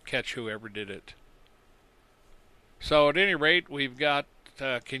and catch whoever did it. So at any rate, we've got,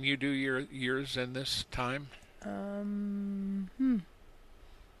 can you do yours in this time?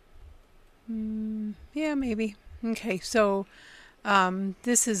 Yeah, maybe. Okay, so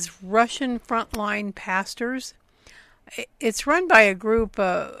this is Russian Frontline Pastors. It's run by a group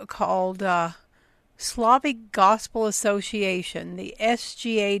called Slavic Gospel Association, the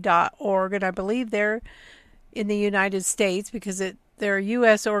SGA.org, and I believe they're in the United States because they're a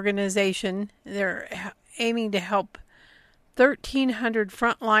U.S. organization. They're aiming to help 1,300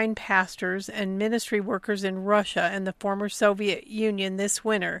 frontline pastors and ministry workers in Russia and the former Soviet Union this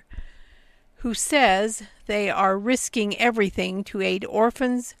winter, who says they are risking everything to aid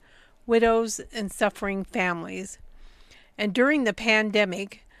orphans, widows, and suffering families. And during the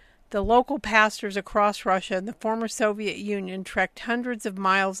pandemic, the local pastors across Russia and the former Soviet Union trekked hundreds of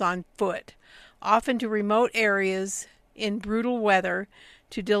miles on foot, often to remote areas in brutal weather,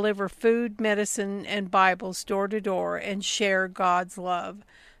 to deliver food, medicine, and Bibles door to door and share God's love.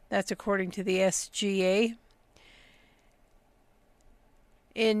 That's according to the SGA.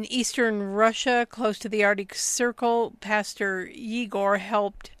 In eastern Russia, close to the Arctic Circle, Pastor Yegor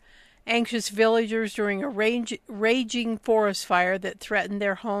helped anxious villagers during a raging forest fire that threatened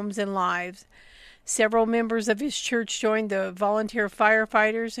their homes and lives. Several members of his church joined the volunteer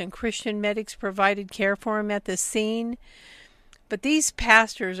firefighters, and Christian medics provided care for him at the scene. But these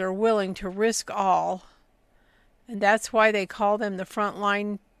pastors are willing to risk all, and that's why they call them the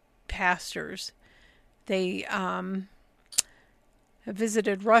frontline pastors. They have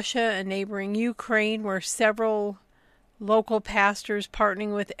visited Russia and neighboring Ukraine, where several local pastors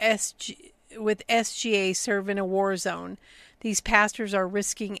partnering with SGA serve in a war zone. These pastors are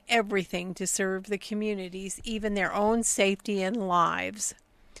risking everything to serve the communities, even their own safety and lives.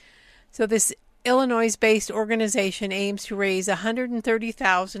 So this Illinois-based organization aims to raise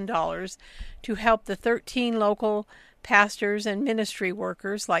 $130,000 to help the 13 local pastors and ministry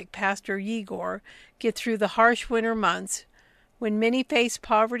workers like Pastor Yegor get through the harsh winter months when many face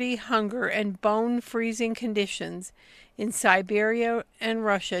poverty, hunger, and bone-freezing conditions. In Siberia and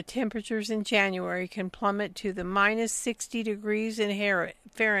Russia, temperatures in January can plummet to the minus 60 degrees in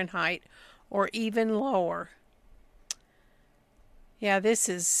Fahrenheit or even lower. Yeah, this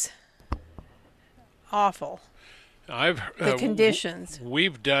is awful. The conditions.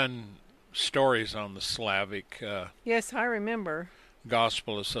 We've done stories on the Slavic yes, I remember.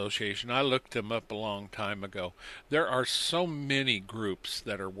 Gospel Association. I looked them up a long time ago. There are so many groups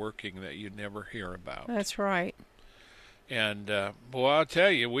that are working that you never hear about. That's right. And, boy, I'll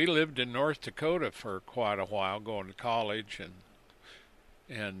tell you, we lived in North Dakota for quite a while, going to college,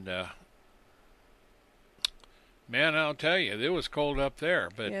 and man, I'll tell you, it was cold up there.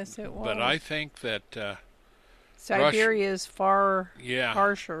 But, yes, it was. But I think that Siberia is far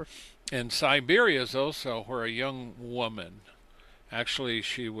harsher. And Siberia is also where a young woman, actually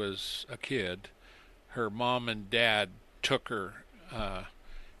she was a kid, her mom and dad took her,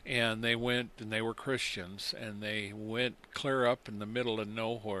 and they went, and they were Christians, and they went clear up in the middle of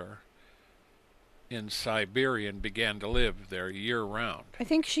nowhere in Siberia and began to live there year-round. I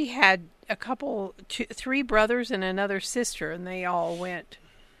think she had three brothers and another sister, and they all went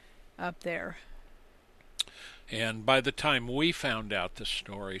up there. And by the time we found out the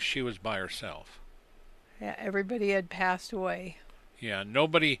story, she was by herself. Yeah, everybody had passed away. Yeah,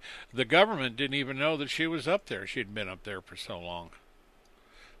 the government didn't even know that she was up there. She'd been up there for so long.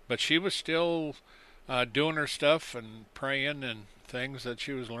 But she was still doing her stuff and praying and things that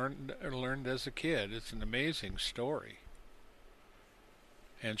she was learned as a kid. It's an amazing story.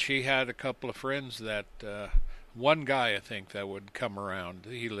 And she had a couple of friends that, one guy I think that would come around,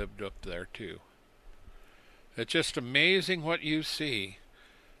 he lived up there too. It's just amazing what you see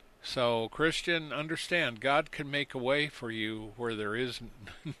So, Christian, understand, God can make a way for you where there isn't.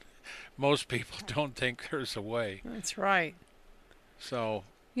 Most people don't think there's a way. That's right. So,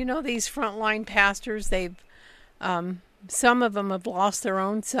 you know, these frontline pastors, they've some of them have lost their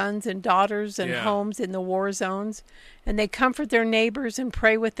own sons and daughters and homes in the war zones, and they comfort their neighbors and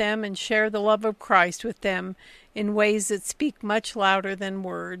pray with them and share the love of Christ with them in ways that speak much louder than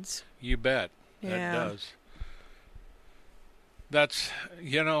words. You bet. That does. That's,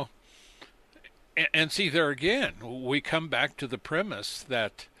 and see, there again, we come back to the premise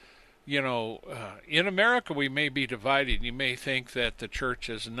that, in America we may be divided. You may think that the church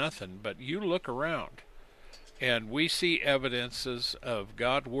is nothing, but you look around, and we see evidences of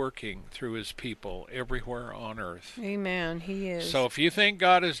God working through his people everywhere on earth. Amen. He is. So if you think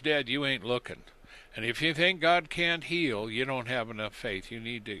God is dead, you ain't looking. And if you think God can't heal, you don't have enough faith. You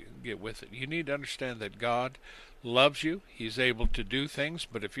need to get with it. You need to understand that God loves you. He's able to do things,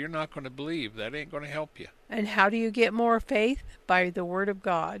 but if you're not going to believe, that ain't going to help you. And how do you get more faith? By the Word of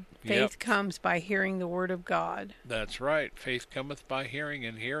God. Faith comes by hearing the Word of God. That's right. Faith cometh by hearing,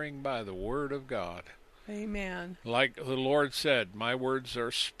 and hearing by the Word of God. Amen. Like the Lord said, my words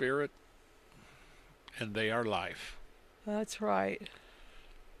are spirit, and they are life. That's right.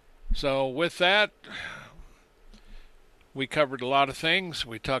 So with that, we covered a lot of things.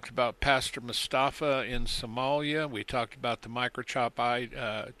 We talked about Pastor Mustafa in Somalia. We talked about the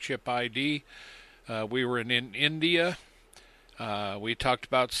microchip chip ID. We were in India. We talked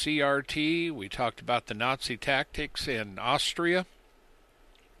about CRT. We talked about the Nazi tactics in Austria.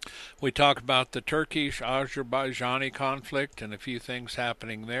 We talked about the Turkish-Azerbaijani conflict and a few things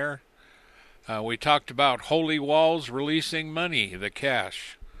happening there. We talked about Holy Walls releasing money, the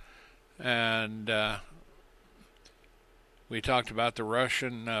cash. And we talked about the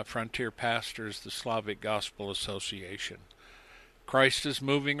Russian frontier pastors, the Slavic Gospel Association. Christ is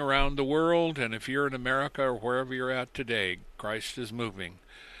moving around the world, and if you're in America or wherever you're at today, Christ is moving.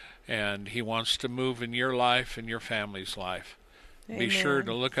 And he wants to move in your life and your family's life. Amen. Be sure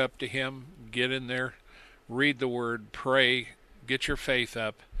to look up to him, get in there, read the Word, pray, get your faith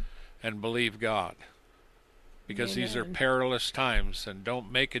up, and believe God. Because Amen. These are perilous times, and don't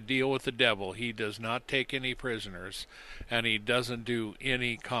make a deal with the devil. He does not take any prisoners, and he doesn't do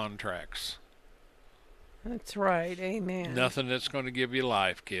any contracts. That's right. Amen. Nothing that's going to give you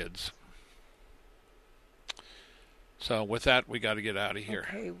life, kids. So with that, we got to get out of here.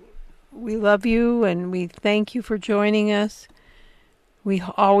 Okay. We love you, and we thank you for joining us. We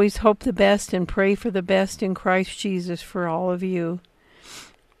always hope the best and pray for the best in Christ Jesus for all of you.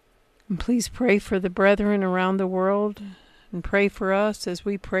 And please pray for the brethren around the world, and pray for us as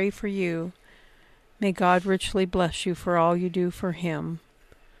we pray for you. May God richly bless you for all you do for him.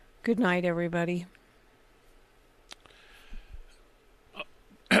 Good night, everybody.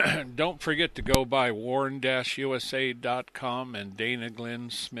 Don't forget to go by warn-usa.com and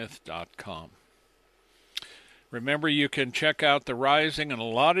danaglennsmith.com. Remember, you can check out The Rising in a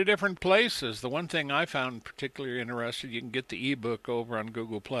lot of different places. The one thing I found particularly interesting, you can get the ebook over on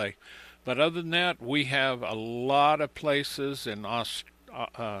Google Play. But other than that, we have a lot of places in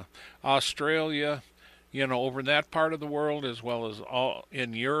Australia, over in that part of the world, as well as all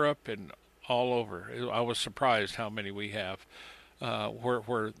in Europe and all over. I was surprised how many we have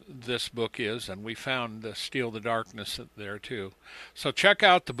where this book is, and we found Steal the Darkness there too. So check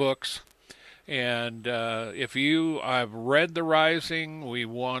out the books. And if you have read The Rising, we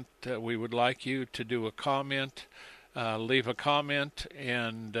would like you to do a comment, leave a comment,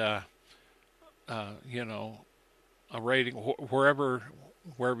 and a rating wherever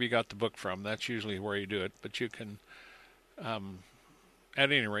you got the book from. That's usually where you do it. But you can,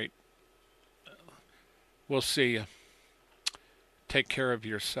 at any rate, we'll see you. Take care of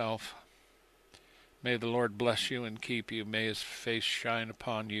yourself. May the Lord bless you and keep you. May his face shine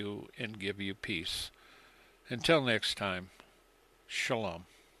upon you and give you peace. Until next time, shalom.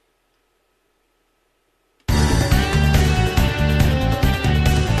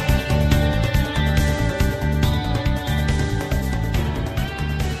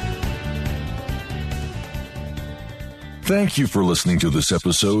 Thank you for listening to this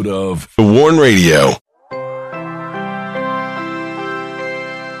episode of The Warn Radio.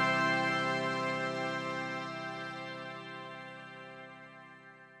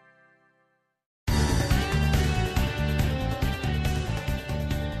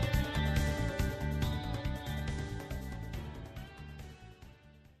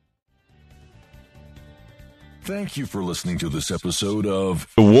 Thank you for listening to this episode of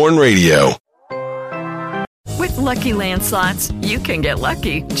The Warn Radio. With Lucky Land Slots, you can get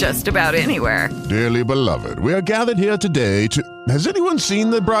lucky just about anywhere. Dearly beloved, we are gathered here today to... Has anyone seen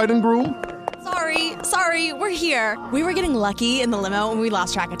the bride and groom? Sorry, we're here. We were getting lucky in the limo and we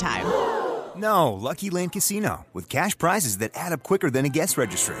lost track of time. No, Lucky Land Casino, with cash prizes that add up quicker than a guest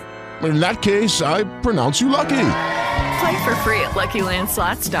registry. In that case, I pronounce you lucky. Play for free at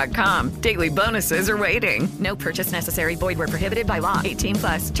LuckyLandSlots.com. Daily bonuses are waiting. No purchase necessary. Void where prohibited by law.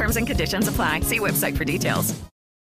 18+. Terms and conditions apply. See website for details.